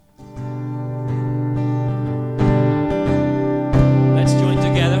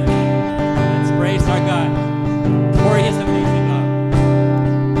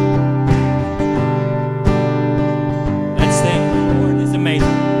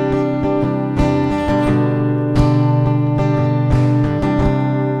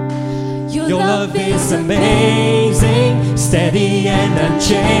is amazing, steady and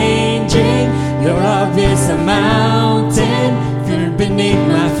unchanging. Your love is a mountain firm beneath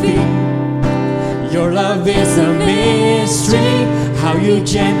my feet. Your love is a mystery, how you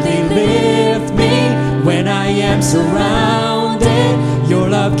gently lift me when I am surrounded. Your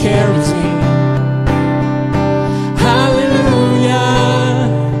love carries me. Hallelujah,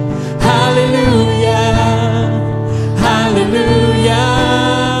 hallelujah, hallelujah.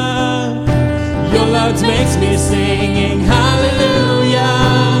 Your love makes me singing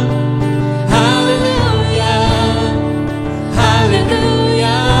hallelujah, hallelujah,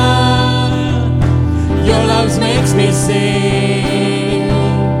 hallelujah. Your love makes me sing.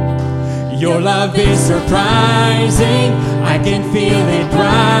 Your love is surprising, I can feel it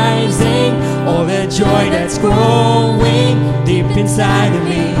rising. All the joy that's growing deep inside of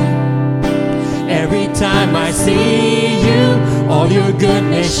me. Every time I see you, all your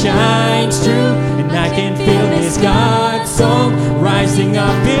goodness shines through, and I can feel this God song rising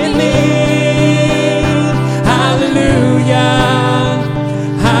up in me. Hallelujah,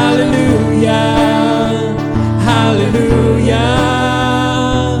 hallelujah, hallelujah.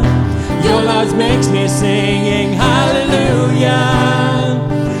 Your love makes me singing hallelujah,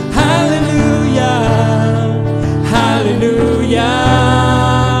 hallelujah, hallelujah.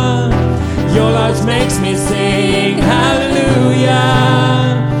 Your love makes me sing hallelujah,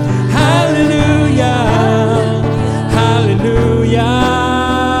 hallelujah, hallelujah.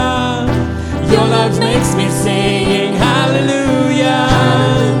 Your love makes me sing hallelujah,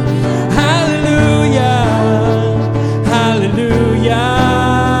 hallelujah, hallelujah.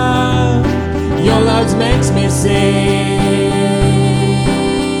 Your love makes me sing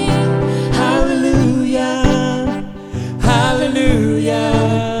hallelujah, hallelujah,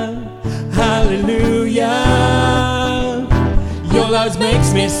 hallelujah. Your love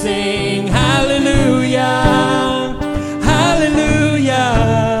makes me sing hallelujah,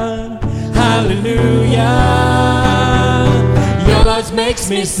 hallelujah, hallelujah. Your love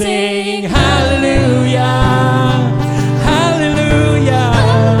makes me sing hallelujah, hallelujah,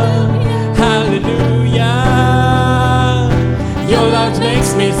 hallelujah. Your love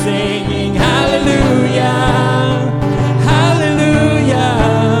makes me singing hallelujah, hallelujah,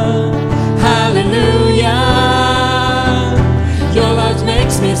 hallelujah. Your love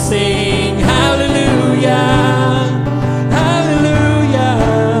makes me sing hallelujah, hallelujah,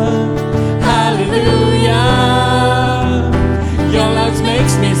 hallelujah. Your love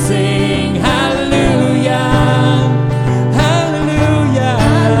makes me sing hallelujah, hallelujah,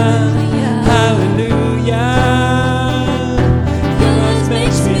 hallelujah. Your love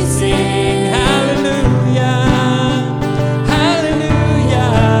makes me sing hallelujah,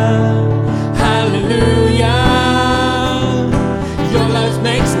 hallelujah, hallelujah. Your love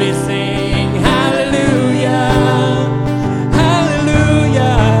makes me sing hallelujah,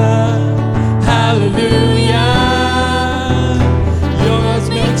 hallelujah, hallelujah. Your love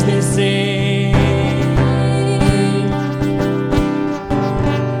makes me sing.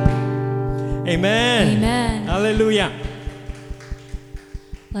 Amen. Amen. Hallelujah.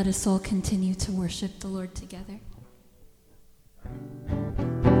 Let us all continue to worship the Lord together.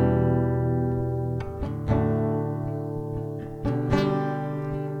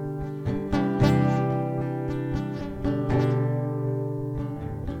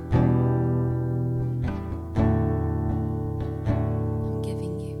 I'm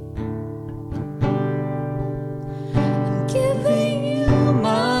giving you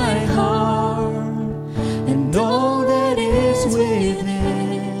My heart and all that is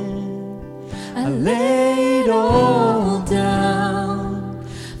within, I lay it all down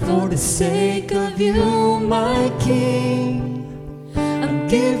for the sake of you, my King. I'm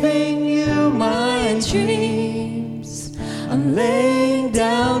giving you my dreams, I'm laying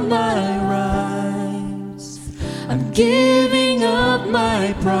down my rights, I'm giving up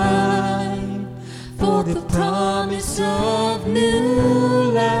my pride for the promise of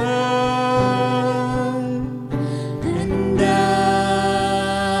new life. And I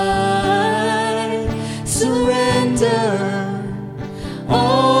surrender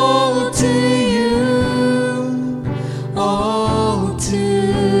all to you, all to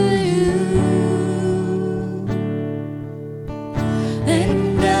you.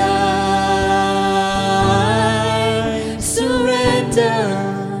 And I surrender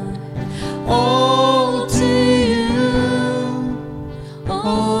all to you,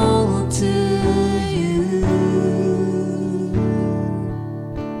 all to you.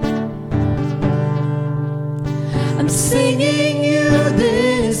 I'm singing you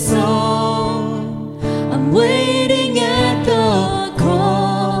this song, I'm waiting at the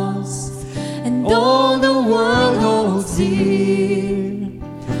cross, and all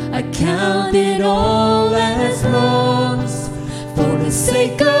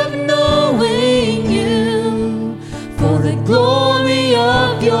sake of knowing you, for the glory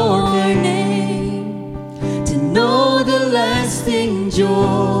of your name, to know the lasting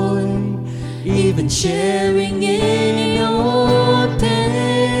joy, even sharing in your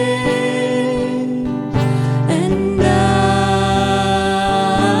pain. And I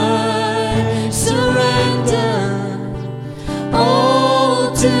surrender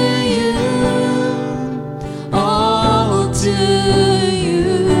all to you, all to you.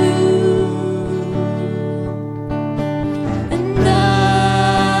 And I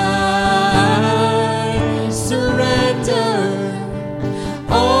surrender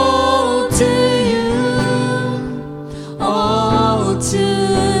all to you, all to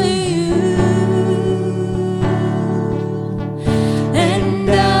you. And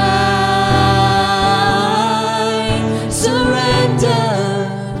I surrender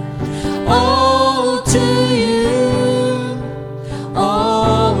all to you,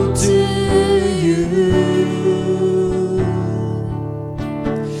 all to you.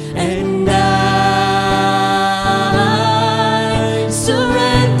 And I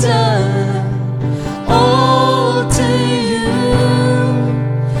surrender all to you,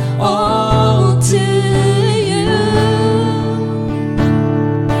 all to you.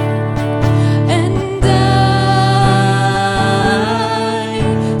 And I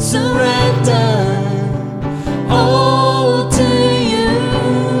surrender all to you,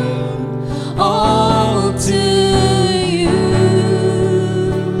 all to you.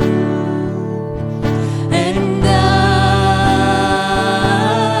 And I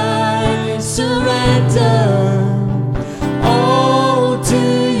surrender all to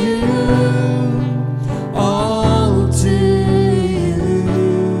you, all to you.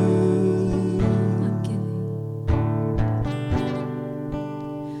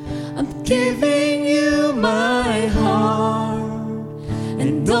 I'm giving you my heart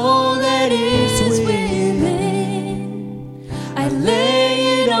and all that is within. I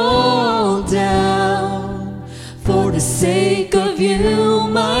lay it all down for the sake of you,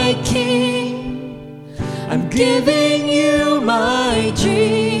 my King. I'm giving you my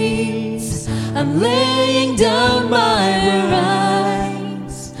dreams. I'm laying down my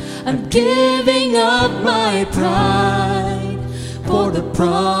rights. I'm giving up my pride for the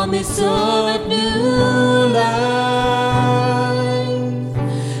promise of new life.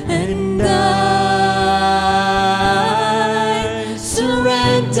 And I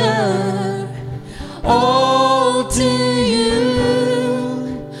surrender all to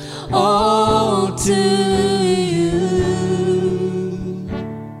you, all to you.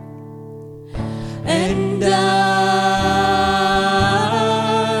 And I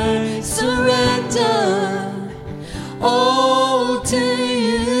surrender all to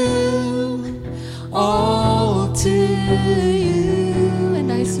you, all to you.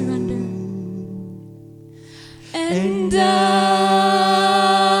 And I surrender. And I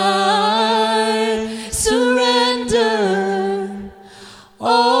surrender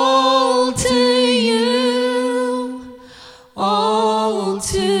all to you, all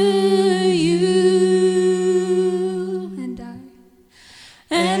to you.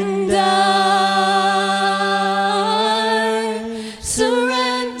 And I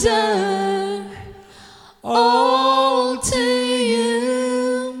surrender all to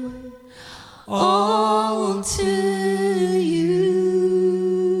you, all to you.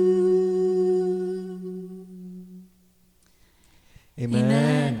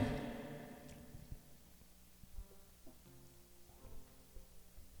 Amen.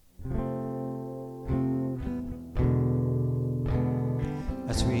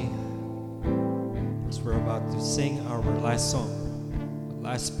 As we're about to sing our last song,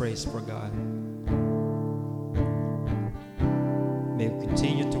 last praise for God, may we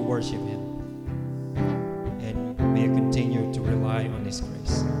continue to worship Him, and may we continue to rely on His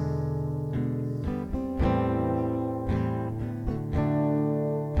grace.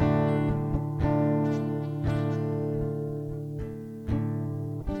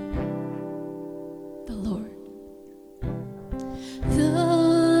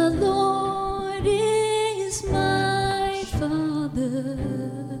 The Lord is my Father.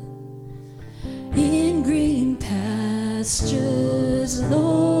 In green pastures,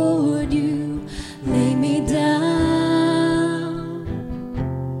 Lord, you lay me down.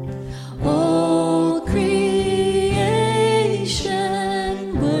 All creation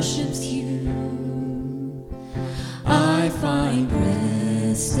worships you. I find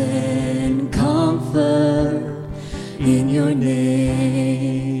rest and comfort in your name.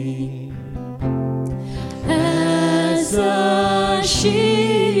 As a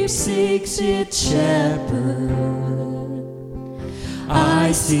sheep seeks its shepherd, I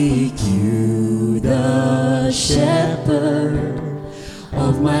I seek you, the shepherd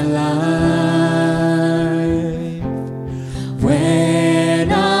of my life.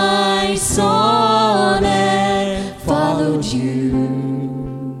 When I sought and followed you,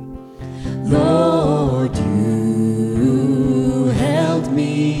 Lord, you held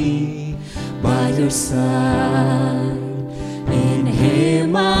me by your side. In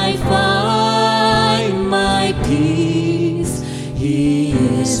him I find my peace. He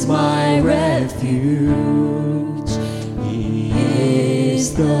is my refuge. He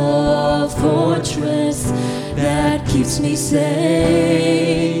is the fortress that keeps me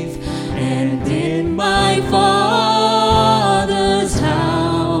safe. And in my Father's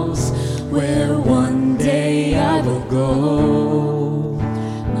house, where one day I will go,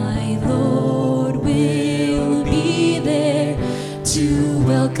 my Lord will be there to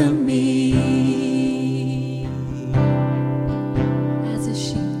welcome me. As a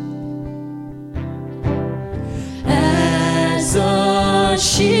sheep, as a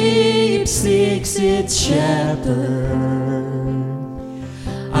sheep seeks its shepherd,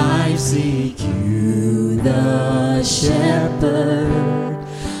 I seek you, the shepherd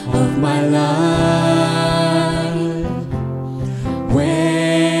of my life.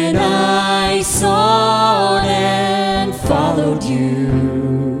 When I sought and followed you,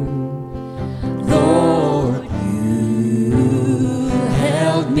 Lord, you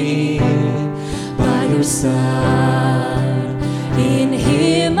held me by your side. In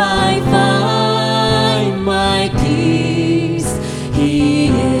him I find my peace. He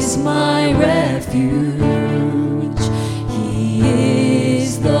is my refuge. He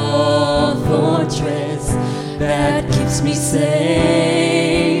is the fortress that keeps me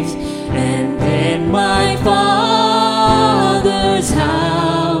safe. And in my Father's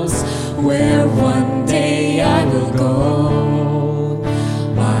house, where one day I will go,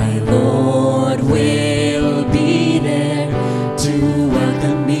 my Lord will be there to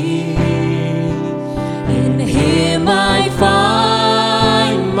welcome me. In him I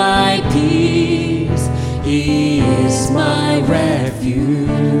find my peace. He is my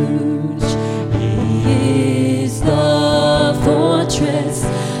refuge. He is the fortress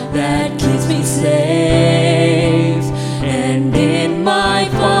that keeps me safe. And in my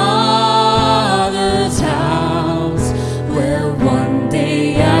Father's house, where one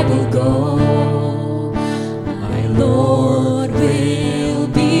day I will go, my Lord will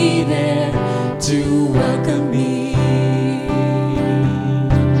be there to welcome me.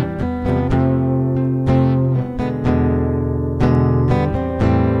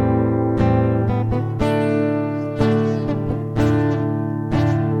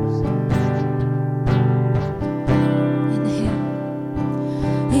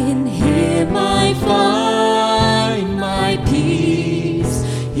 In him I find my peace.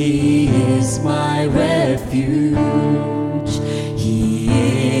 He is my refuge. He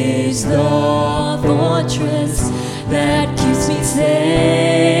is the fortress that keeps me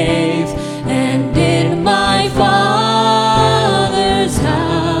safe. And in my Father's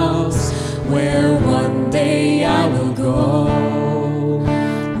house, where one day I will go,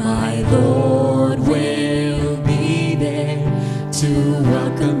 my Lord will be there to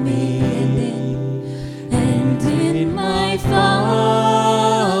welcome me. And in my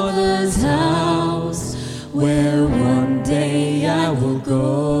Father's house, where one day I will go,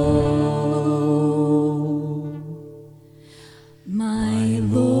 my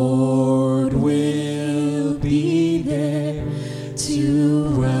Lord will be there to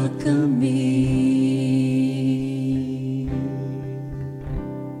welcome me.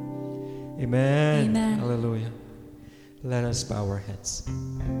 Amen. Amen. Hallelujah. Let us bow our heads.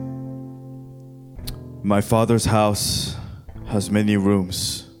 My Father's house has many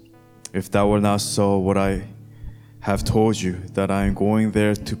rooms. If that were not so, would I have told you that I am going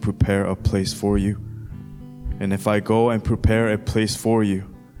there to prepare a place for you? And if I go and prepare a place for you,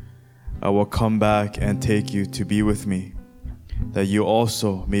 I will come back and take you to be with me, that you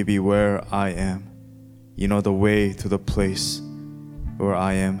also may be where I am. You know the way to the place where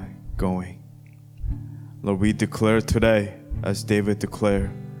I am going. Lord, we declare today, as David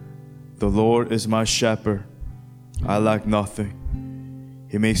declared, the Lord is my shepherd, I lack nothing.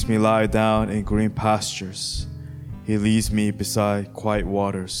 He makes me lie down in green pastures. He leads me beside quiet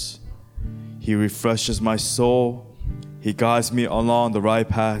waters. He refreshes my soul. He guides me along the right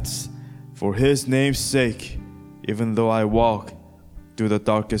paths. For his name's sake, even though I walk through the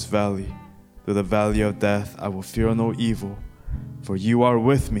darkest valley, through the valley of death, I will fear no evil. For you are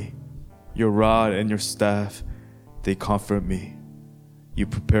with me. Your rod and your staff, they comfort me. You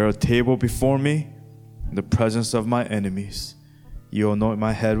prepare a table before me in the presence of my enemies. You anoint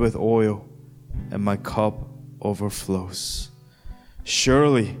my head with oil, and my cup overflows.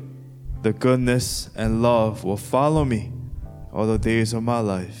 Surely the goodness and love will follow me all the days of my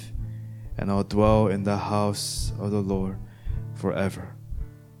life, and I'll dwell in the house of the Lord forever.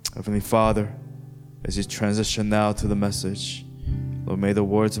 Heavenly Father, as you transition now to the message, Lord, may the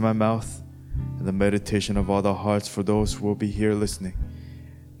words of my mouth and the meditation of all the hearts for those who will be here listening,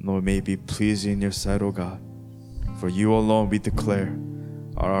 Lord, may it be pleasing in your sight, O God. For you alone we declare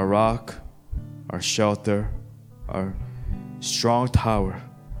are our rock, our shelter, our strong tower,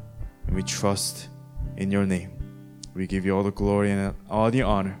 and we trust in your name. We give you all the glory and all the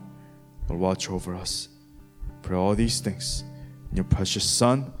honor. Lord, watch over us. Pray all these things in your precious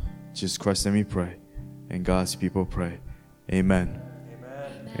Son, Jesus Christ, and we pray. And God's people pray. Amen.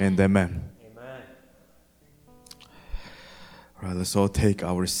 Amen. And amen. Amen. All right, let's all take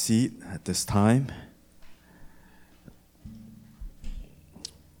our seat at this time.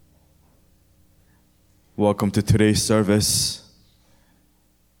 Welcome to today's service.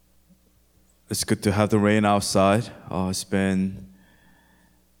 It's good to have the rain outside. It's been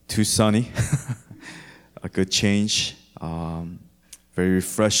too sunny. A good change. Very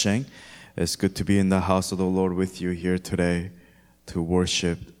refreshing. It's good to be in the house of the Lord with you here today to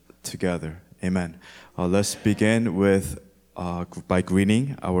worship together. Amen. Let's begin with by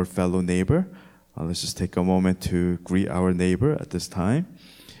greeting our fellow neighbor. Let's just take a moment to greet our neighbor at this time.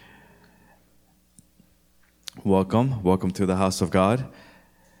 Welcome to the house of God.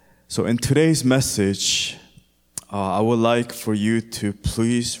 So in today's message, I would like for you to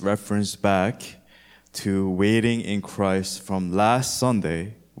please reference back to Waiting in Christ from last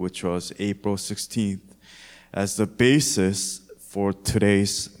Sunday, which was April 16th, as the basis for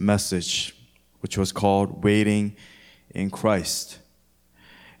today's message, which was called Waiting in Christ.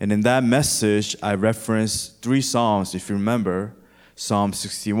 And in that message, I referenced 3 Psalms, if you remember, Psalm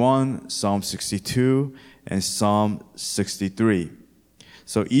 61, Psalm 62, and Psalm 63.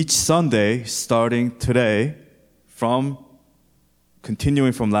 So each Sunday, starting today,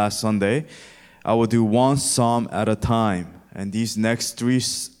 continuing from last Sunday, I will do one Psalm at a time. And these next 3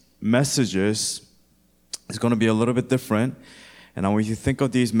 messages is going to be a little bit different. And I want you to think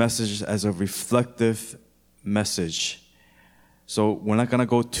of these messages as a reflective message. So we're not going to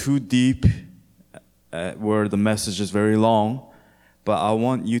go too deep where the message is very long. But I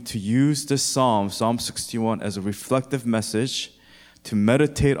want you to use this Psalm 61, as a reflective message to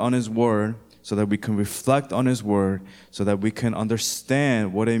meditate on His Word so that we can reflect on His Word, so that we can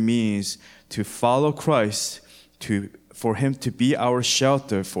understand what it means to follow Christ, for Him to be our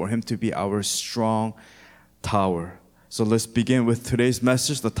shelter, for Him to be our strong tower. So let's begin with today's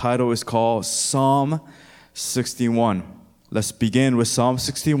message. The title is called Psalm 61. Let's begin with Psalm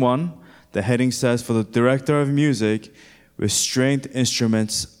 61. The heading says, for the director of music, with stringed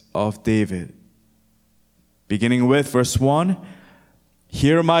instruments of David. Beginning with verse 1,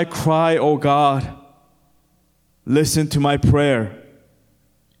 hear my cry, O God. Listen to my prayer.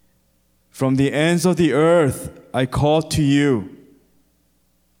 From the ends of the earth, I call to you.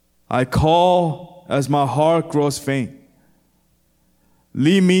 I call as my heart grows faint.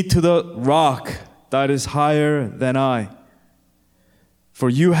 Lead me to the rock that is higher than I. For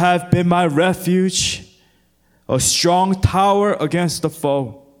you have been my refuge, a strong tower against the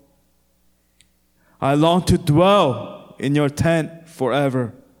foe. I long to dwell in your tent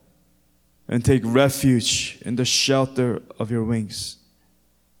forever and take refuge in the shelter of your wings.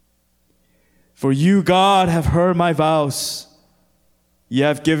 For you, God, have heard my vows. You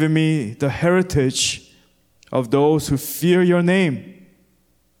have given me the heritage of those who fear your name.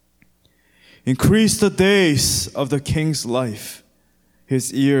 Increase the days of the king's life,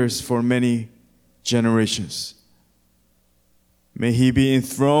 his years for many generations. May he be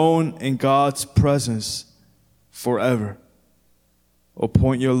enthroned in God's presence forever.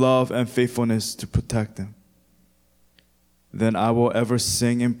 Appoint your love and faithfulness to protect him. Then I will ever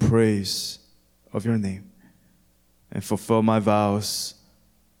sing in praise of your name and fulfill my vows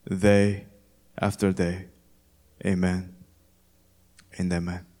day after day. Amen and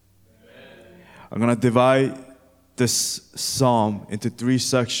amen. I'm going to divide this psalm into 3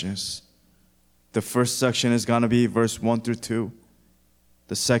 sections. The first section is going to be verse 1 through 2.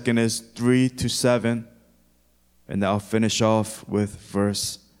 The second is 3 to 7. And I'll finish off with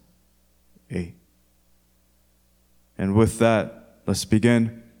verse 8. And with that, let's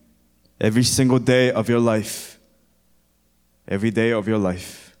begin. Every single day of your life, every day of your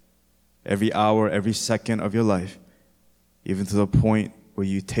life, every hour, every second of your life, even to the point where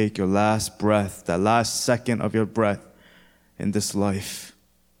you take your last breath, that last second of your breath in this life,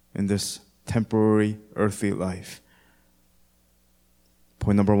 in this temporary earthly life.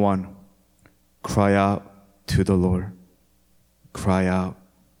 Point number 1, cry out to the Lord. Cry out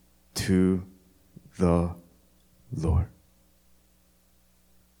to the Lord.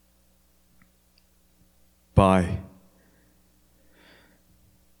 By.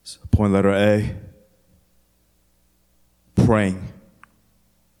 Point letter A, praying.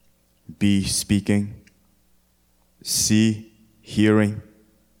 B, speaking. C, hearing.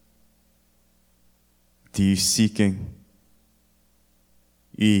 D, seeking.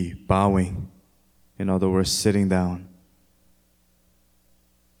 E, bowing. In other words, sitting down.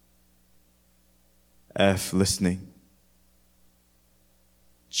 F, listening.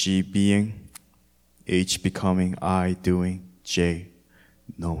 G, being. H, becoming. I, doing. J,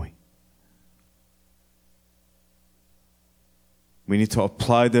 knowing. We need to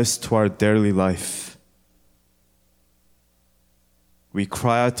apply this to our daily life. We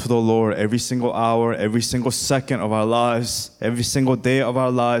cry out to the Lord every single hour, every single second of our lives, every single day of our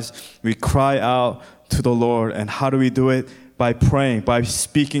lives. We cry out to the Lord. And how do we do it? By praying, by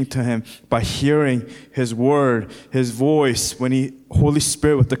speaking to Him, by hearing His word, His voice, Holy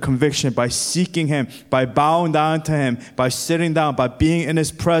Spirit with the conviction, by seeking Him, by bowing down to Him, by sitting down, by being in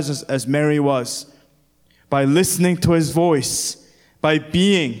His presence as Mary was, by listening to His voice, by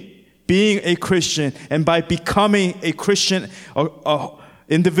being a Christian, and by becoming a Christian, a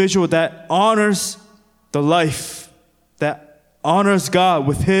individual that honors the life, that honors God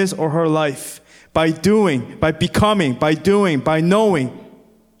with his or her life. By doing, by becoming, by doing, by knowing.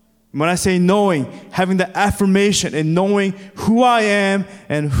 When I say knowing, having the affirmation and knowing who I am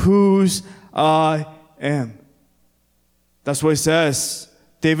and whose I am. That's what it says.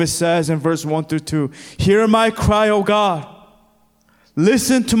 David says in verse 1 through 2, hear my cry, O God.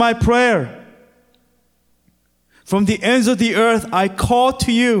 Listen to my prayer. From the ends of the earth, I call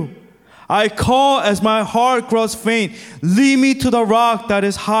to you. I call as my heart grows faint. Lead me to the rock that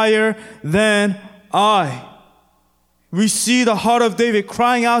is higher than I. We see the heart of David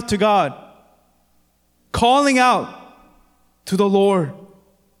crying out to God, calling out to the Lord.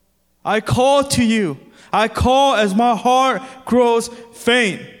 I call to you. I call as my heart grows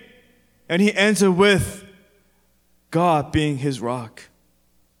faint. And he ends it with God being his rock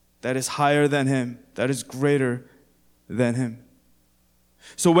that is higher than him, that is greater than him.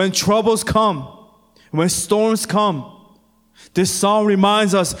 So when troubles come, when storms come, this song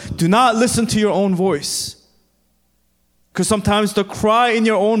reminds us, do not listen to your own voice. Because sometimes the cry in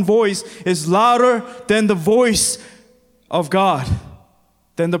your own voice is louder than the voice of God,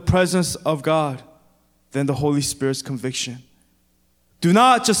 than the presence of God, than the Holy Spirit's conviction. Do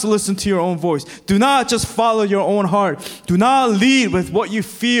not just listen to your own voice. Do not just follow your own heart. Do not lead with what you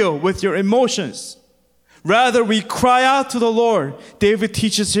feel, with your emotions. Rather, we cry out to the Lord. David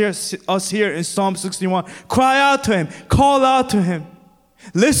teaches us here in Psalm 61. Cry out to Him. Call out to Him.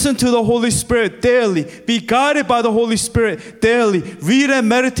 Listen to the Holy Spirit daily. Be guided by the Holy Spirit daily. Read and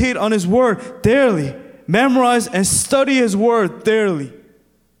meditate on His Word daily. Memorize and study His Word daily.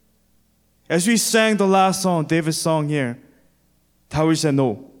 As we sang the last song, David's song here, Tawil said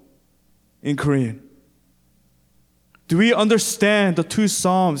no, in Korean. Do we understand the two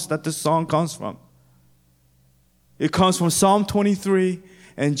Psalms that this song comes from? It comes from Psalm 23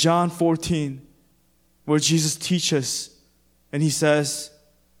 and John 14, where Jesus teaches, and He says,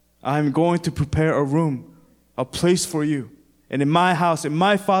 I'm going to prepare a room, a place for you. And in my house, in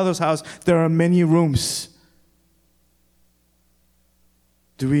my Father's house, there are many rooms.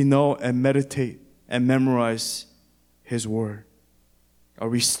 Do we know and meditate and memorize His Word? Are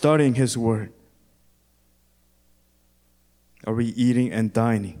we studying His Word? Are we eating and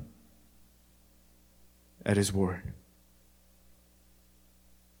dining at His Word?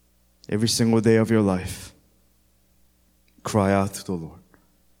 Every single day of your life, cry out to the Lord.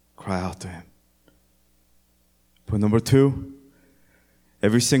 Cry out to Him. Point number 2,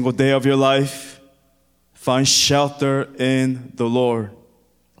 every single day of your life, find shelter in the Lord.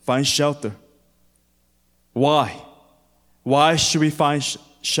 Find shelter. Why? Why should we find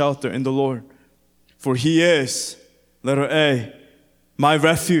shelter in the Lord? For He is, letter A, my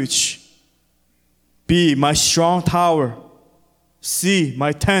refuge. B, my strong tower. C,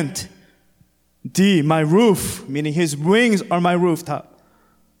 my tent. D, my roof, meaning His wings are my rooftop.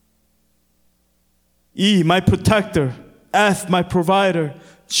 E, my protector. F, my provider.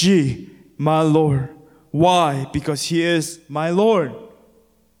 G, my Lord. Why? Because He is my Lord.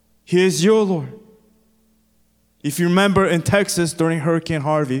 He is your Lord. If you remember in Texas during Hurricane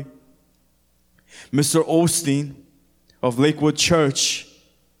Harvey, Mr. Osteen of Lakewood Church,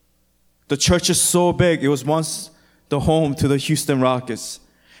 the church is so big, it was once the home to the Houston Rockets.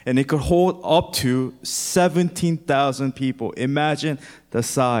 And it could hold up to 17,000 people. Imagine the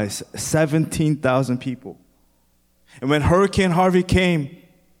size, 17,000 people. And when Hurricane Harvey came,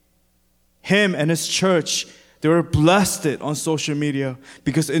 him and his church, they were blasted on social media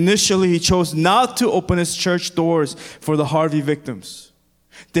because initially he chose not to open his church doors for the Harvey victims.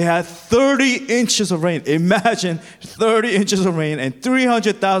 They had 30 inches of rain. Imagine 30 inches of rain, and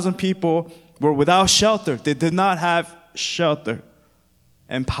 300,000 people were without shelter. They did not have shelter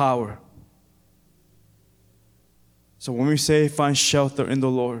and power. So when we say find shelter in the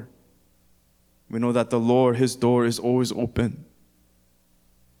Lord, we know that the Lord, His door is always open.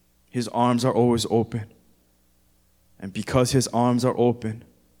 His arms are always open. And because His arms are open,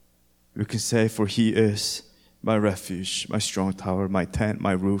 we can say, for He is my refuge, my strong tower, my tent,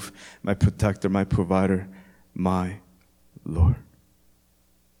 my roof, my protector, my provider, my Lord.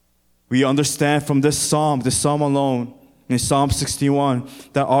 We understand from this psalm alone, in Psalm 61,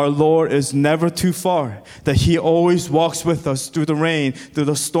 that our Lord is never too far, that He always walks with us through the rain, through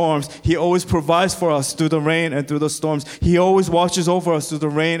the storms. He always provides for us through the rain and through the storms. He always watches over us through the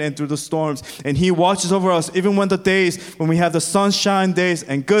rain and through the storms. And He watches over us even when we have the sunshine days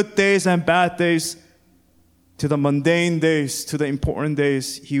and good days and bad days, to the mundane days, to the important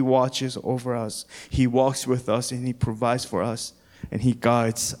days. He watches over us. He walks with us and He provides for us. And He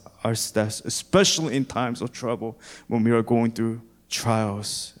guides our steps, especially in times of trouble when we are going through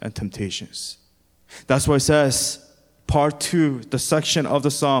trials and temptations. That's why it says, part 2, the section of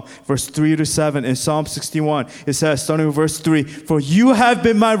the psalm, verse 3 to 7 in Psalm 61. It says, starting with verse 3, for you have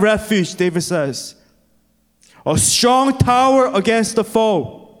been my refuge, David says, a strong tower against the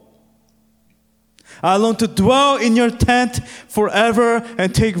foe. I long to dwell in your tent forever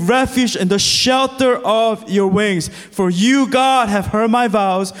and take refuge in the shelter of your wings. For you, God, have heard my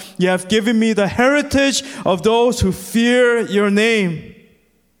vows. You have given me the heritage of those who fear your name.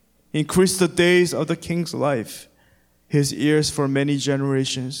 Increase the days of the king's life, his years for many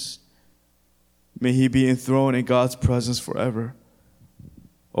generations. May he be enthroned in God's presence forever.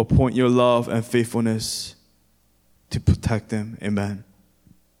 Appoint your love and faithfulness to protect them. Amen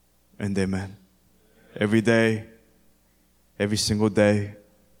and amen. Every day, every single day,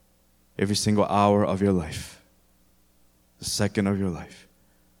 every single hour of your life, the second of your life,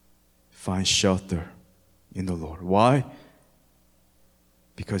 find shelter in the Lord. Why?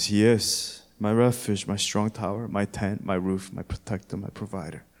 Because He is my refuge, my strong tower, my tent, my roof, my protector, my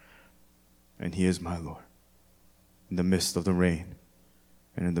provider. And He is my Lord in the midst of the rain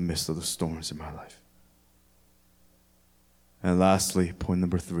and in the midst of the storms in my life. And lastly, point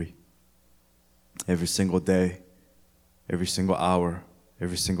number 3. Every single day, every single hour,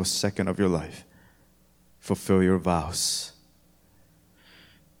 every single second of your life, fulfill your vows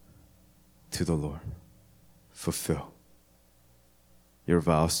to the Lord. Fulfill your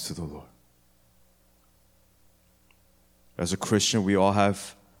vows to the Lord. As a Christian, we all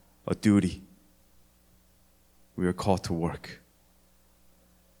have a duty. We are called to work.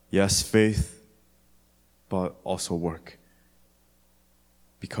 Yes, faith, but also work.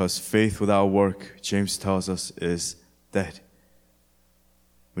 Because faith without work, James tells us, is dead.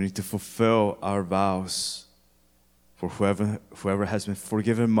 We need to fulfill our vows. For whoever has been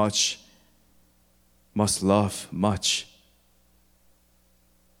forgiven much must love much.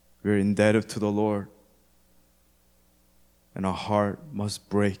 We are indebted to the Lord. And our heart must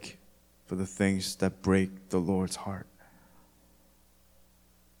break for the things that break the Lord's heart.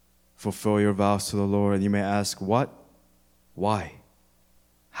 Fulfill your vows to the Lord. And you may ask, what? Why?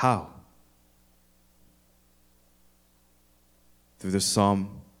 How? Through this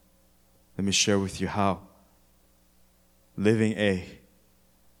psalm, let me share with you how. Living A,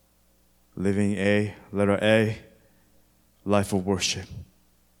 letter A, life of worship.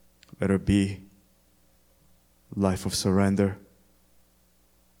 Letter B, life of surrender.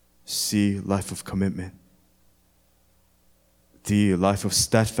 C, life of commitment. D, life of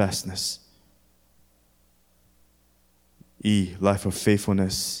steadfastness. E, life of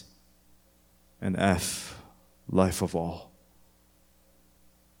faithfulness. And F, life of all.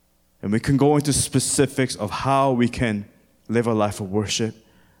 And we can go into specifics of how we can live a life of worship.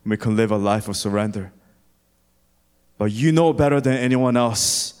 And we can live a life of surrender. But you know better than anyone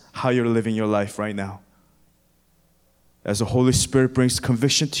else how you're living your life right now. As the Holy Spirit brings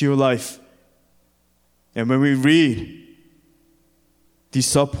conviction to your life. And when we read these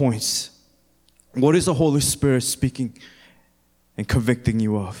subpoints, what is the Holy Spirit speaking and convicting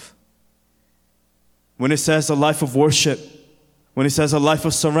you of? When it says a life of worship, when it says a life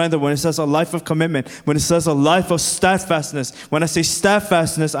of surrender, when it says a life of commitment, when it says a life of steadfastness. When I say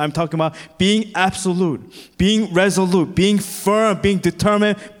steadfastness, I'm talking about being absolute, being resolute, being firm, being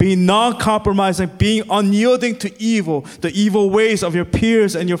determined, being non-compromising, being unyielding to evil, the evil ways of your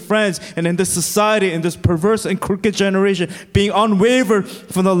peers and your friends, and in this society, in this perverse and crooked generation, being unwavered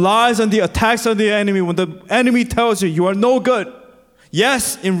from the lies and the attacks of the enemy. When the enemy tells you, you are no good.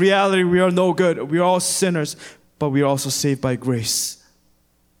 Yes, in reality, we are no good. We are all sinners, but we are also saved by grace.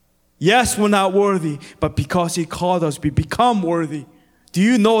 Yes, we're not worthy, but because He called us, we become worthy. Do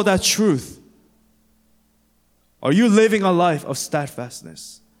you know that truth? Are you living a life of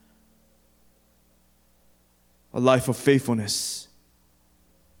steadfastness? A life of faithfulness?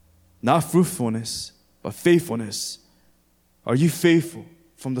 Not fruitfulness, but faithfulness. Are you faithful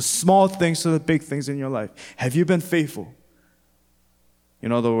from the small things to the big things in your life? Have you been faithful?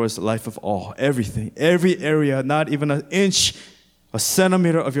 In other words, a life of all, everything, every area, not even an inch, a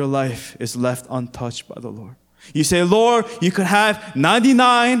centimeter of your life is left untouched by the Lord. You say, Lord, you could have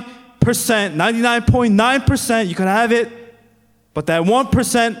 99%, 99.9%, you could have it, but that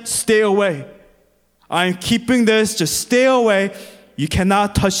 1%, stay away. I'm keeping this, just stay away. You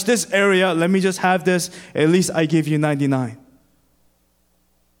cannot touch this area. Let me just have this. At least I give you 99.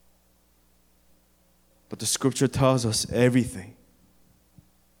 But the scripture tells us everything.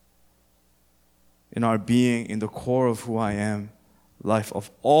 In our being, in the core of who I am, life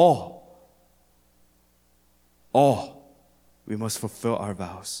of all, we must fulfill our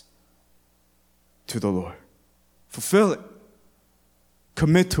vows to the Lord. Fulfill it.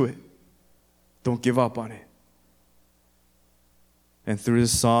 Commit to it. Don't give up on it. And through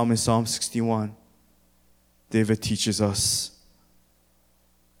this psalm, in Psalm 61, David teaches us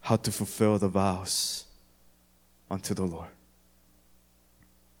how to fulfill the vows unto the Lord.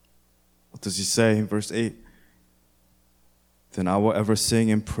 What does he say in verse 8? Then I will ever sing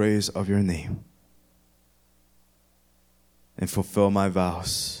in praise of your name and fulfill my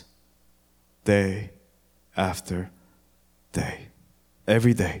vows day after day.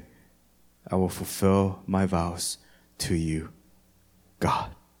 Every day I will fulfill my vows to you,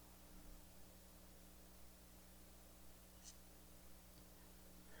 God.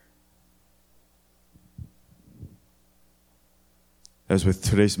 As with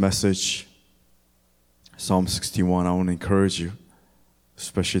today's message, Psalm 61, I want to encourage you,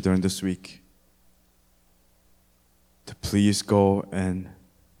 especially during this week, to please go and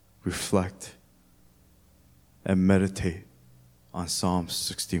reflect and meditate on Psalm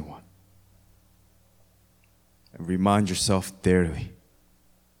 61. And remind yourself daily,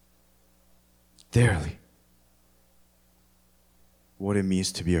 what it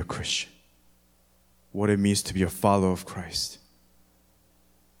means to be a Christian, what it means to be a follower of Christ.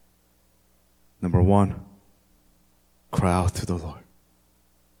 Number one, cry out to the Lord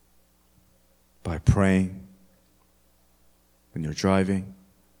by praying when you're driving,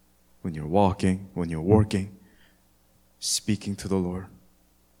 when you're walking, when you're working, speaking to the Lord,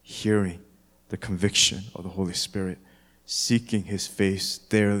 hearing the conviction of the Holy Spirit, seeking His face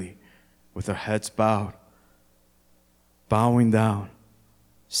daily with our heads bowed, bowing down,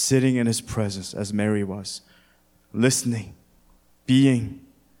 sitting in His presence as Mary was, listening, being,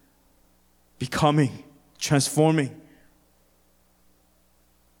 becoming, transforming,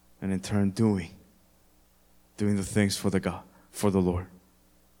 and in turn doing the things for the Lord,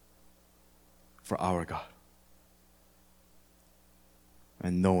 for our God,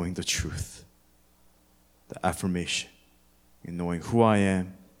 and knowing the truth, the affirmation, in knowing who I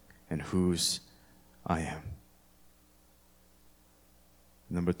am and whose I am.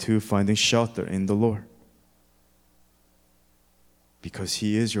 Number two, finding shelter in the Lord, because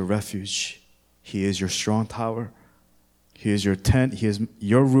He is your refuge. He is your strong tower. He is your tent. He is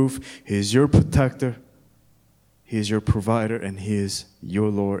your roof. He is your protector. He is your provider, and He is your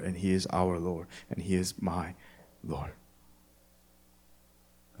Lord, and He is our Lord, and He is my Lord.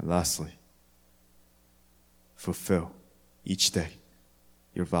 And lastly, fulfill each day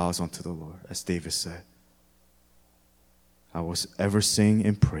your vows unto the Lord, as David said. I will ever sing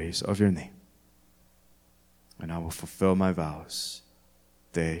in praise of your name, and I will fulfill my vows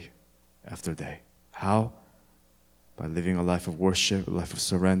day after day. How? By living a life of worship, a life of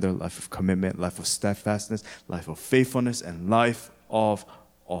surrender, a life of commitment, a life of steadfastness, life of faithfulness, and life of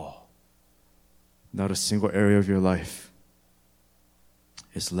all. Not a single area of your life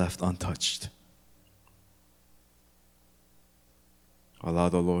is left untouched. Allow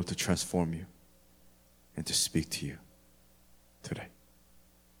the Lord to transform you and to speak to you today.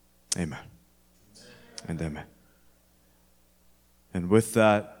 Amen. And amen. And with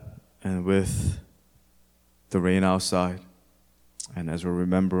that, and with the rain outside, And as we're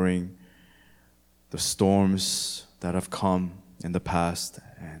remembering the storms that have come in the past,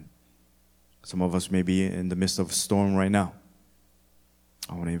 and some of us may be in the midst of a storm right now,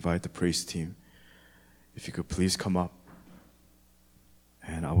 I want to invite the praise team, if you could please come up.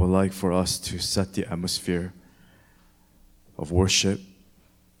 And I would like for us to set the atmosphere of worship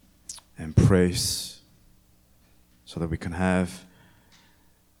and praise so that we can have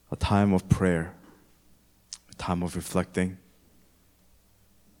a time of prayer, a time of reflecting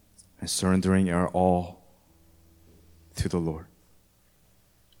and surrendering our all to the Lord.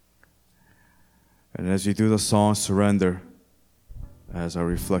 And as we do the song Surrender as our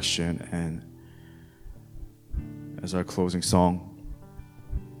reflection and as our closing song,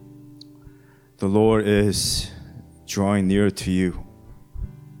 the Lord is drawing near to you.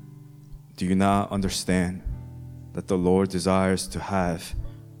 Do you not understand that the Lord desires to have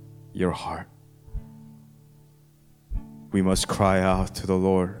your heart? We must cry out to the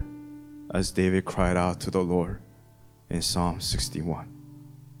Lord as David cried out to the Lord in Psalm 61.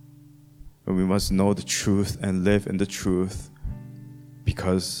 And we must know the truth and live in the truth,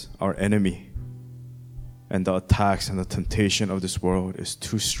 because our enemy and the attacks and the temptation of this world is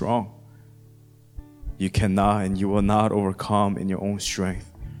too strong. You cannot and you will not overcome in your own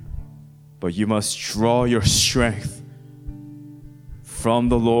strength, but you must draw your strength from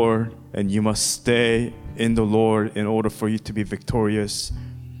the Lord, and you must stay in the Lord in order for you to be victorious.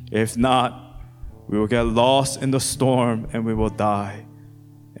 If not, we will get lost in the storm and we will die,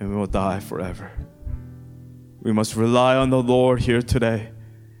 and we will die forever. We must rely on the Lord here today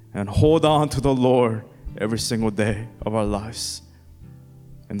and hold on to the Lord every single day of our lives.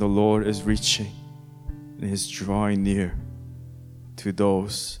 And the Lord is reaching and is drawing near to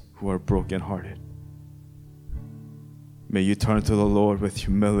those who are brokenhearted. May you turn to the Lord with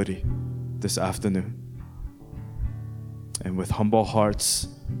humility this afternoon, and with humble hearts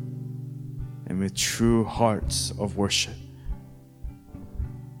and with true hearts of worship.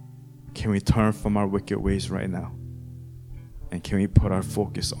 Can we turn from our wicked ways right now? And can we put our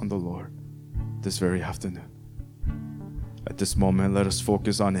focus on the Lord this very afternoon? At this moment, let us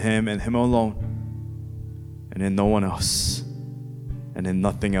focus on Him and Him alone, and in no one else, and in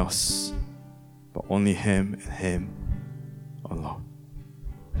nothing else, but only Him and Him alone.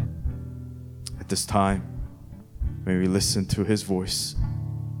 At this time, may we listen to His voice,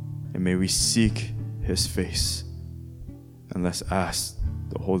 and may we seek His face, and let's ask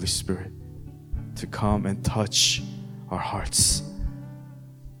the Holy Spirit to come and touch our hearts,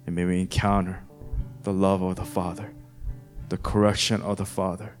 and may we encounter the love of the Father, the correction of the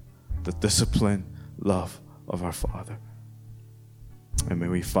Father, the discipline, love of our Father. And may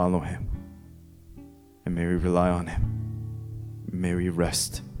we follow Him, and may we rely on Him. May we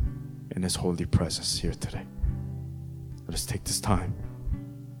rest in His holy presence here today. Let us take this time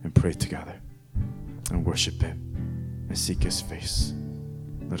and pray together and worship Him and seek His face.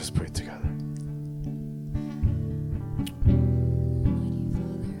 Let us pray together.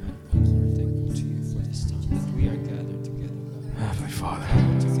 Thankful to you for this time that we are gathered together, God. Heavenly Father,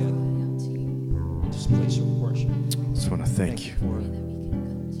 Together, this place of worship. I just want to thank you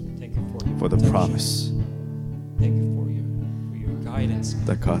Thank you for your for the protection. promise Thank you for your guidance.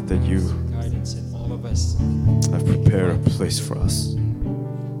 that God, that you Guidance in all of us. have prepared a place for us.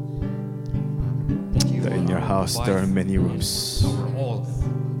 That in your house there are many rooms Our all.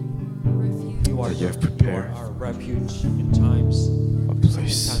 You are that you have prepared our refuge in times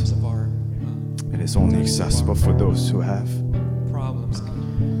place. of our It is only accessible for those who have problems,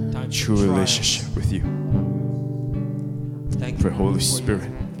 times true of trials. relationship with you. Thank For you Holy for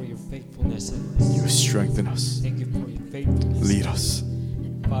Spirit, for your faithfulness in this. you strengthen us, Thank you for your faithfulness. lead us,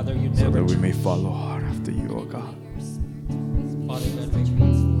 Father, you so never that we may change. follow hard after you, O God. Father, God,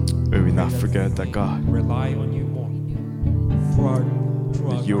 may May we not forget that, God, rely on you more.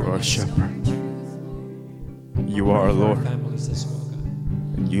 that you are our shepherd. You are our Our Lord, families as well,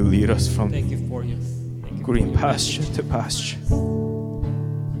 God. and you lead us from Thank you for your thank you for green your pasture message. to pasture.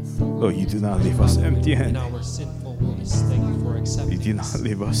 Lord, you do not leave us Father, in empty-handed. our sinful ways, thank you for accepting You do not us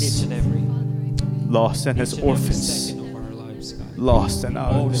leave each us and every lost and as each and every orphans, second of our lives, God. lost and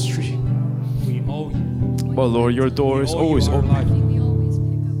out on the street. We owe you. But Lord, your door We is owe you always our open. life.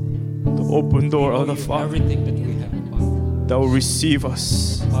 The open door We owe of the you Father everything that we have, Father. that will receive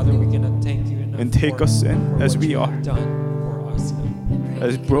us Father, we cannot thank you enough and take for, us in for as what we you are. have done for us, God.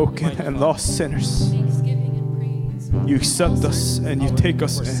 as broken Mighty and Father. lost sinners. You accept us and you take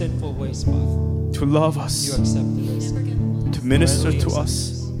us Our in sinful ways, Father. to love You us, accepted us. to minister Readily to accept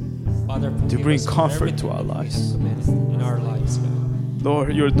us. Father, to forgive bring us for comfort to everything our that we lives. have committed in our lives, God.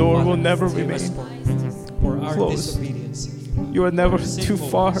 Lord, your door Father, will never forgive remain us for our closed. disobedience. God, You are never for too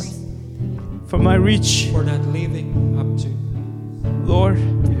far sinfulness, from my reach. for not living up to Lord,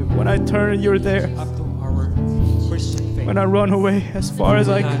 when I turn, you're there. up to our Christian faith. When I run away as far as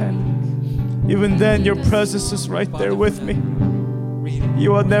I can, even then your presence is right there with me.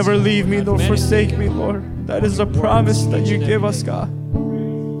 You will never leave me nor forsake me, Lord. That is a promise that you give us, God.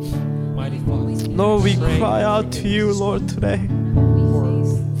 Mighty Father, Lord, we cry out to you, Lord, today.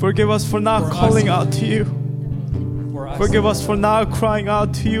 Forgive us for not calling out to you. Forgive us for not crying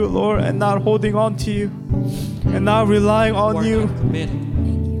out to you, Lord, and not holding on to you, and not relying on you.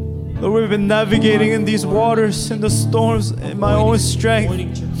 Lord, we've been navigating in these waters, in the storms, in my own strength,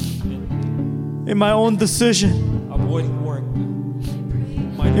 in my own decision, avoiding work,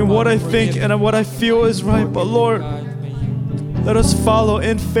 in what I think and what I feel is right. But Lord, let us follow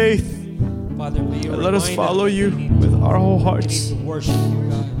in faith. And let us follow you with our whole hearts. We need to worship you,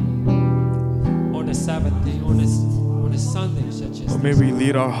 God, on a Sabbath day, on a Sunday such as Or may this, we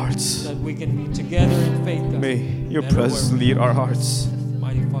lead our hearts. that we can be together in faith, God. May your Never presence worry. lead our hearts.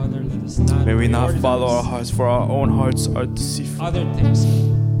 Mighty Father, let us not May we not follow our prioritize hearts, for our own hearts are deceitful. other things.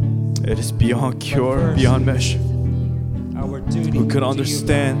 It is beyond cure, first, beyond measure. Our duty Who can to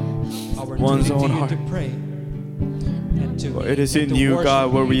understand you, God. Our one's duty to own you heart? to pray and to, For it is and in to you, worship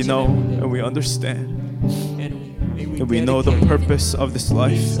God, where we each know and every day. and we understand. And may And we know the dedicate purpose of this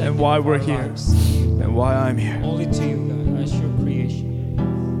life each and second why of we're our here lives to you, God. and why I'm here. Only to you, God, as your creation.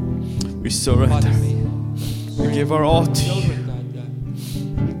 We Father, surrender. may We give our all to you. children, God,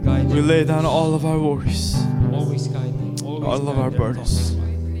 you guide We them. lay down all of our worries Always guide them. Always all of guide our their burdens.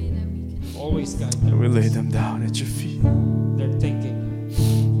 thoughts. Always guide and them. we lay them down at your feet. Their thinking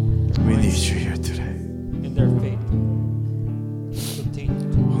We need you here today. and their faith.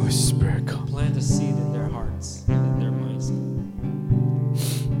 Continue to Holy Spirit, come. plant a seed in their hearts and in their minds,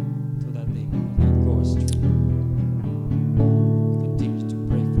 so that they will not go astray. Continue to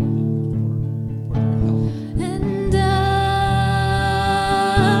pray for them, for their health. And I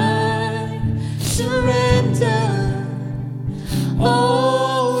surrender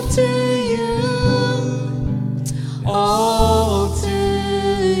all to you, all to you.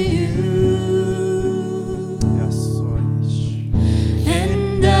 Yes, Lord.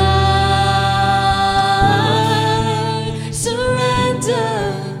 And I surrender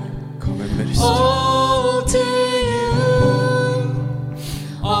Come and minister. all to you,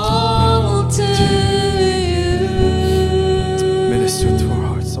 all to you. Minister to our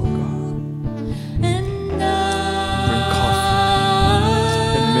hearts, oh God. And Bring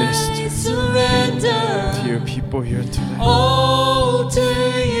comfort and I minister surrender to your people here today. all to We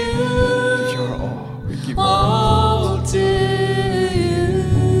give you, you our all. We give you our all to you.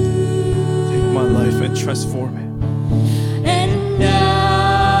 Take my life and transform it. And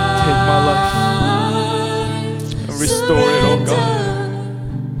Take my life and restore it, oh God.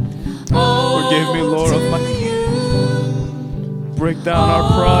 Forgive me, Lord, of my break down our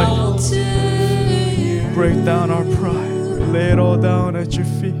pride. Break down our pride. We lay it all down at your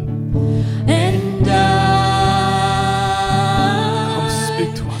feet. And Come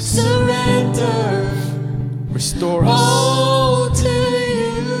speak to us. surrender Restore us. all to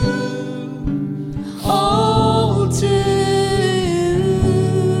you, all to you.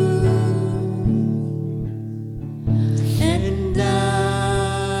 And I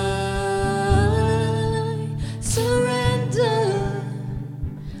surrender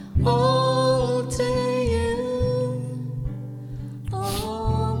all to you,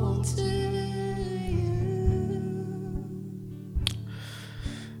 all to you.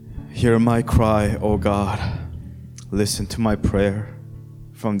 Hear my cry, O God. Listen to my prayer.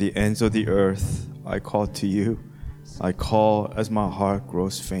 From the ends of the earth, I call to you. I call as my heart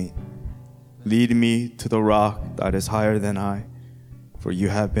grows faint. Lead me to the rock that is higher than I, for you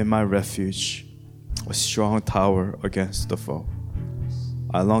have been my refuge, a strong tower against the foe.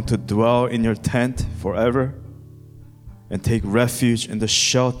 I long to dwell in your tent forever and take refuge in the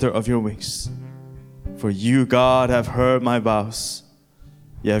shelter of your wings. For you, God, have heard my vows.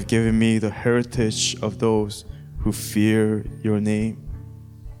 You have given me the heritage of those who fear your name.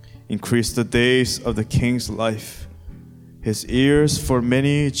 Increase the days of the king's life, his years for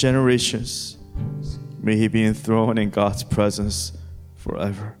many generations. May he be enthroned in God's presence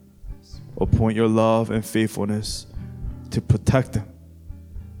forever. Appoint your love and faithfulness to protect them.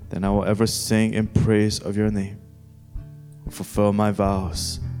 Then I will ever sing in praise of your name. Fulfill my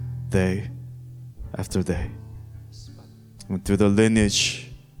vows day after day. And through the lineage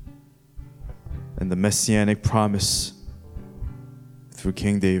and the messianic promise through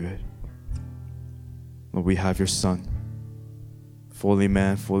King David, Lord, we have your Son, fully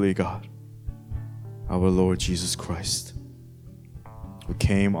man, fully God, our Lord Jesus Christ. who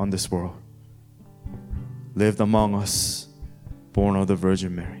came on this world, lived among us, born of the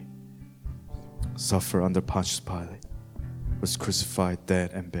Virgin Mary, suffered under Pontius Pilate, was crucified,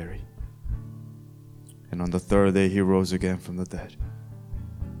 dead, and buried. And on the third day, he rose again from the dead.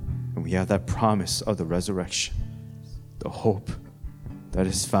 And we have that promise of the resurrection, the hope that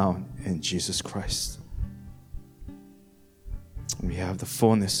is found in Jesus Christ. We have the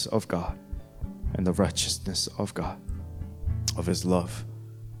fullness of God and the righteousness of God, of His love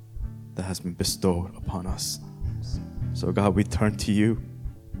that has been bestowed upon us. So God, we turn to you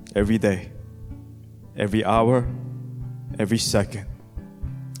every day, every hour, every second,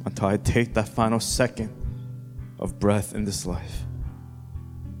 until I take that final second of breath in this life.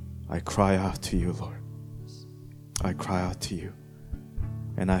 I cry out to you, Lord. I cry out to you,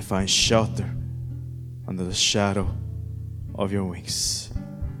 and I find shelter under the shadow of your wings.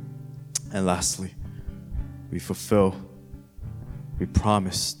 And lastly, we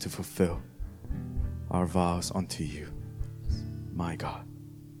promise to fulfill our vows unto you, my God.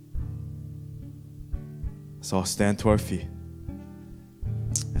 So I'll stand to our feet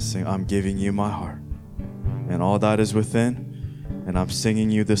and sing, I'm giving you my heart and all that is within, and I'm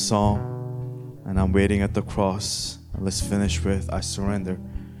singing you this song, and I'm waiting at the cross. And let's finish with, I surrender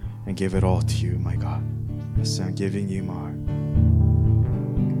and give it all to you, my God. Let's say, I'm giving you my heart.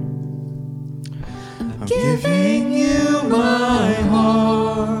 I'm giving you my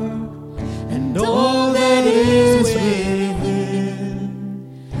heart and all that is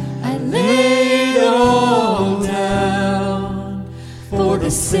within. I lay it all down for the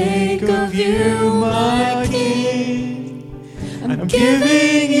sake of you, my King. I'm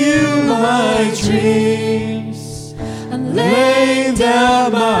giving you my dreams. I'm laying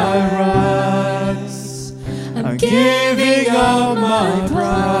down my rights. I'm giving up my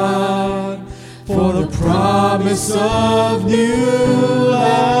pride for the promise of new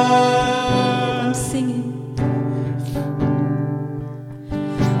life.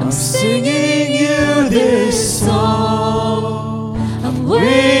 I'm singing you this song. I'm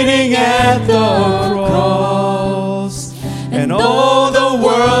waiting at the cross, and all the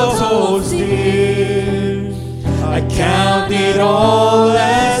world holds dear. I count it all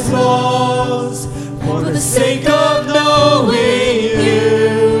as loss for the sake of knowing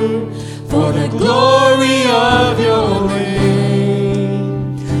you, for the glory of your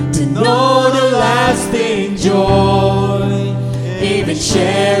name, to know the lasting joy, even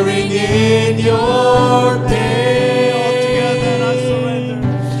sharing in your pain.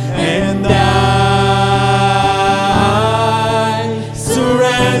 And I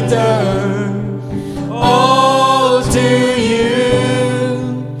surrender all to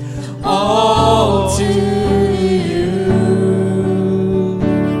you, all to you.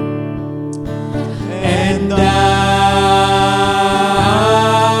 And I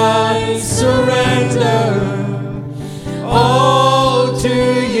surrender all to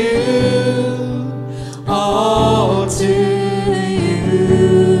you, all to you.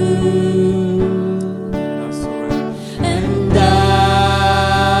 And I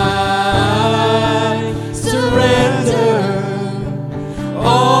surrender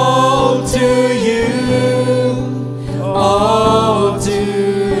all to you, all to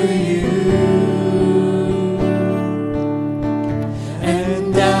you.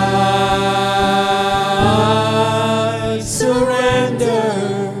 And I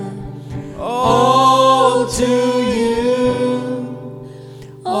surrender all to you,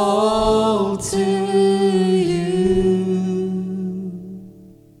 all to you.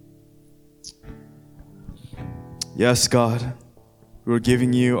 Yes, God, we're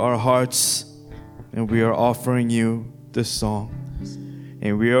giving you our hearts, and we are offering you this song.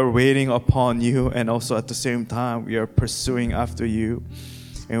 And we are waiting upon you, and also at the same time, we are pursuing after you.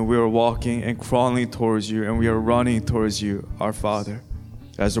 And we are walking and crawling towards you, and we are running towards you, our Father.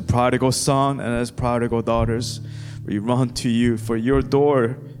 As a prodigal son and as prodigal daughters, we run to you, for your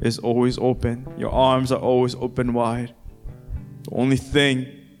door is always open. Your arms are always open wide. The only thing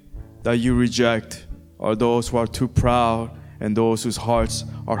that you reject are those who are too proud and those whose hearts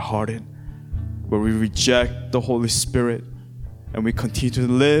are hardened, where we reject the Holy Spirit and we continue to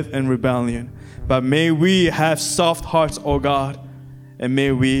live in rebellion. But may we have soft hearts, O God, and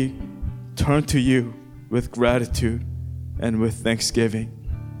may we turn to you with gratitude and with thanksgiving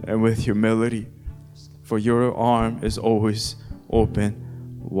and with humility, for your arm is always open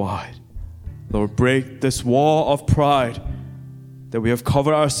wide. Lord, break this wall of pride that we have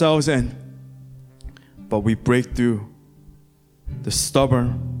covered ourselves in, but we break through the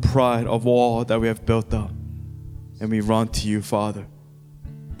stubborn pride of wall that we have built up, and we run to you, Father.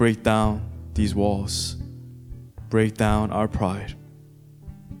 Break down these walls. Break down our pride.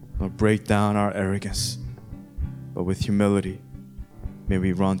 Lord, break down our arrogance. But with humility, may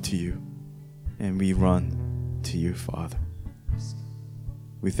we run to you. And we run to you, Father.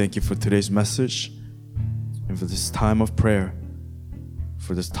 We thank you for today's message and for this time of prayer,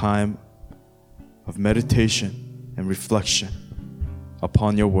 for this time of meditation and reflection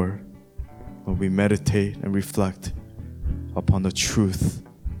upon your word. When we meditate and reflect upon the truth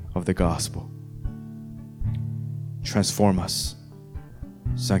of the gospel. Transform us,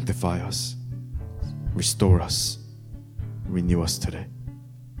 sanctify us, restore us, renew us today.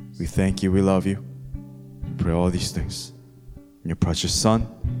 We thank you, we love you. We pray all these things in your precious Son,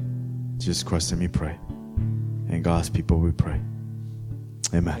 Jesus Christ, and we pray. And God's people we pray.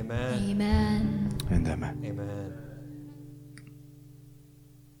 Amen. Amen. Amen. And amen. Amen.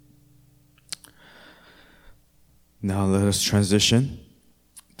 Now let us transition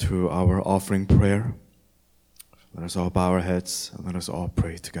to our offering prayer. Let us all bow our heads and let us all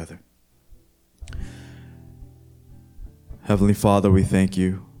pray together. Heavenly Father, we thank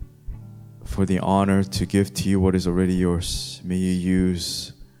you for the honor to give to you what is already yours. May you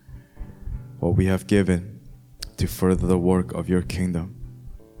use what we have given to further the work of your kingdom.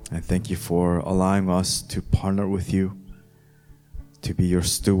 And thank you for allowing us to partner with you, to be your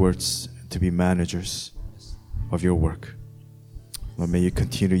stewards, to be managers of your work. Lord, may you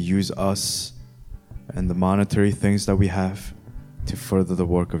continue to use us and the monetary things that we have to further the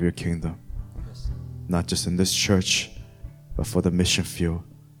work of your kingdom. Not just in this church, but for the mission field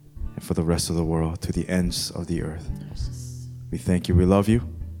and for the rest of the world, to the ends of the earth. We thank you, we love you.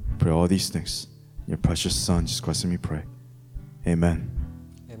 Pray all these things. In your precious Son, Jesus Christ, and we pray. Amen.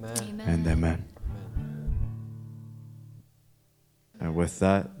 Amen. And amen. And with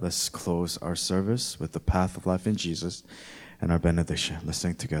that, let's close our service with the path of life in Jesus and our benediction. Let's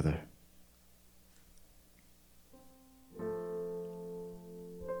sing together.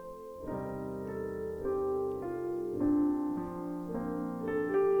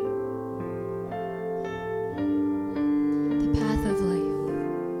 The path of life.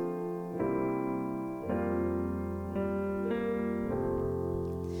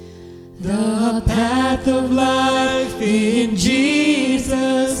 The path of life in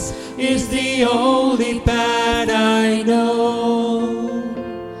Jesus is the only path I know.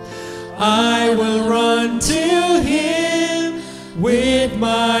 I will run to Him with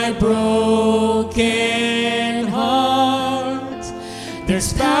my broken heart.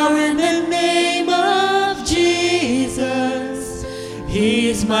 There's power in the name of Jesus.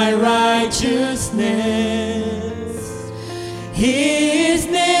 He's my righteousness. His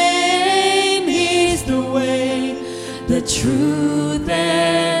name is the way, the truth,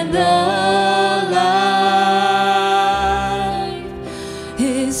 and the life.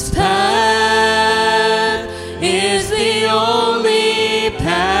 His path is the only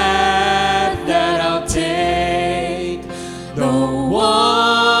path that I'll take. The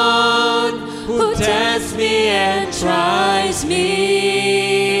one who tests me and tries me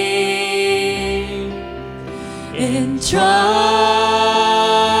in trials,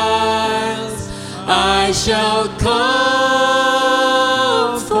 I shall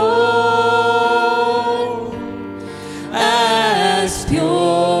come forth as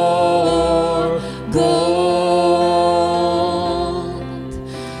pure gold.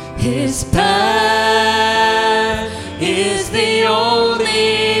 His path is the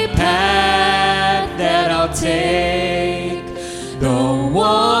only path that I'll take. The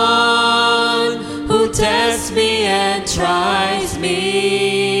one who tests me and tries me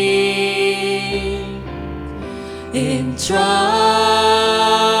in trials,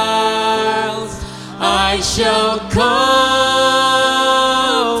 I shall come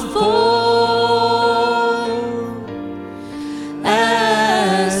forth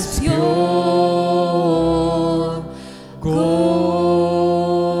as pure gold.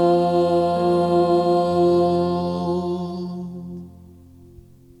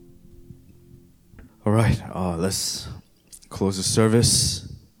 All right, let's close the service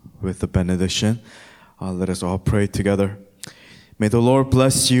with the benediction. Let us all pray together. May the Lord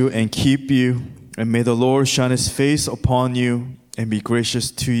bless you and keep you, and may the Lord shine His face upon you and be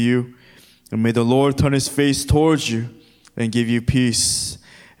gracious to you. And may the Lord turn His face towards you and give you peace.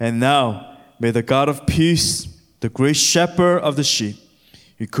 And now, may the God of peace, the great shepherd of the sheep,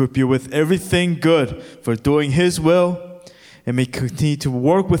 equip you with everything good for doing His will, and may continue to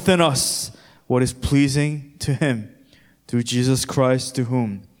work within us what is pleasing to Him, through Jesus Christ, to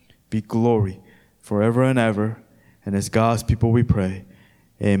whom be glory forever and ever. And as God's people we pray,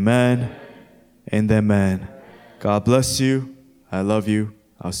 amen and amen. God bless you. I love you.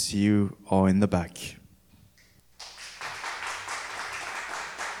 I'll see you all in the back.